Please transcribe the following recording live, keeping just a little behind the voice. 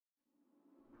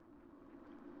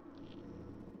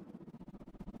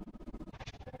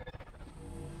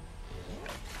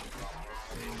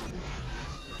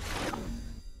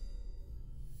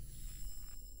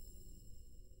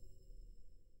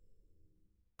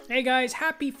Hey guys,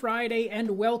 happy Friday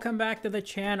and welcome back to the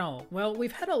channel. Well,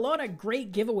 we've had a lot of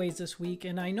great giveaways this week,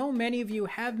 and I know many of you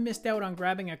have missed out on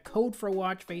grabbing a code for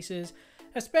Watchfaces,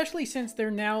 especially since they're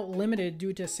now limited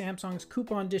due to Samsung's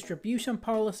coupon distribution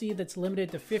policy that's limited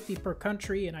to 50 per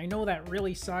country, and I know that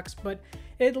really sucks, but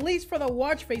at least for the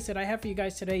watch face that I have for you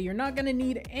guys today, you're not going to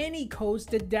need any codes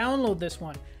to download this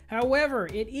one. However,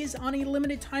 it is on a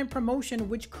limited time promotion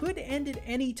which could end at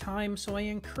any time, so I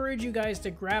encourage you guys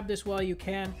to grab this while you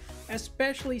can,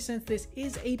 especially since this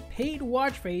is a paid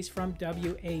watch face from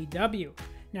WAW.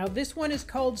 Now this one is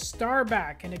called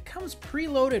StarBack, and it comes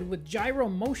preloaded with gyro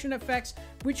motion effects,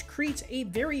 which creates a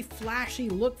very flashy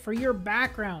look for your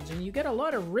backgrounds, and you get a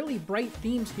lot of really bright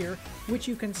themes here, which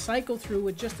you can cycle through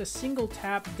with just a single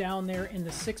tap down there in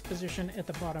the 6th position at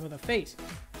the bottom of the face.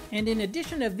 And in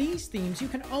addition to these themes, you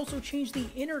can also change the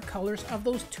inner colors of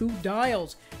those two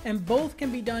dials, and both can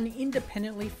be done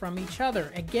independently from each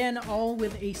other, again all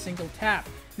with a single tap.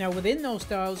 Now within those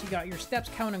dials, you got your steps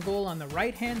count and goal on the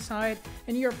right hand side,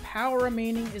 and your power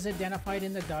remaining is identified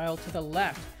in the dial to the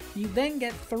left. You then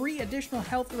get 3 additional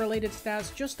health related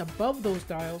stats just above those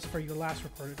dials for your last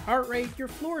recorded heart rate, your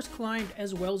floors climbed,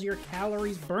 as well as your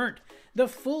calories burnt. The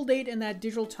full date and that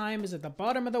digital time is at the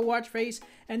bottom of the watch face,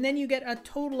 and then you get a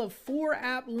total of 4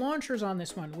 app launchers on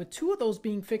this one, with 2 of those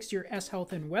being fixed to your S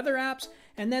Health and weather apps,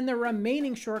 and then the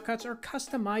remaining shortcuts are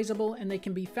customizable and they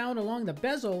can be found along the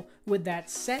bezel with that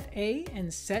Set A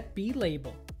and Set B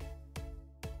label.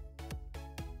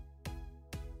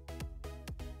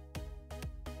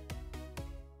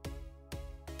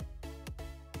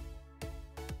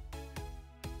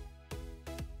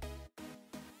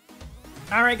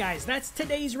 Alright guys, that's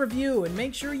today's review, and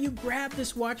make sure you grab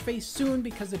this watch face soon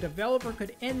because the developer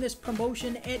could end this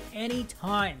promotion at any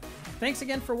time. Thanks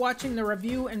again for watching the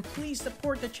review, and please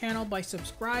support the channel by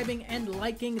subscribing and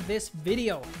liking this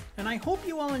video. And I hope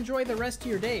you all enjoy the rest of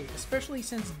your day, especially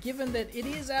since given that it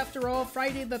is after all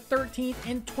Friday the 13th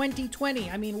in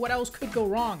 2020. I mean, what else could go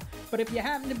wrong? But if you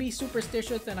happen to be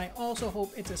superstitious, then I also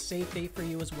hope it's a safe day for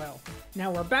you as well.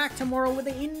 Now we're back tomorrow with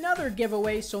another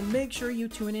giveaway, so make sure you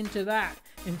tune into that.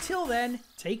 Until then,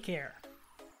 take care.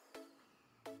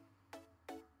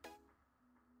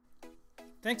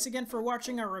 Thanks again for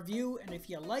watching our review, and if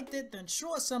you liked it, then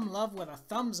show us some love with a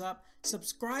thumbs up,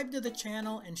 subscribe to the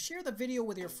channel, and share the video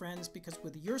with your friends, because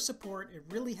with your support, it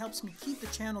really helps me keep the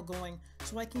channel going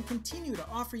so I can continue to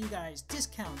offer you guys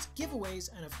discounts,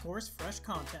 giveaways, and of course, fresh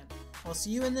content. I'll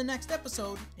see you in the next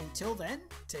episode. Until then,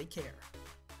 take care.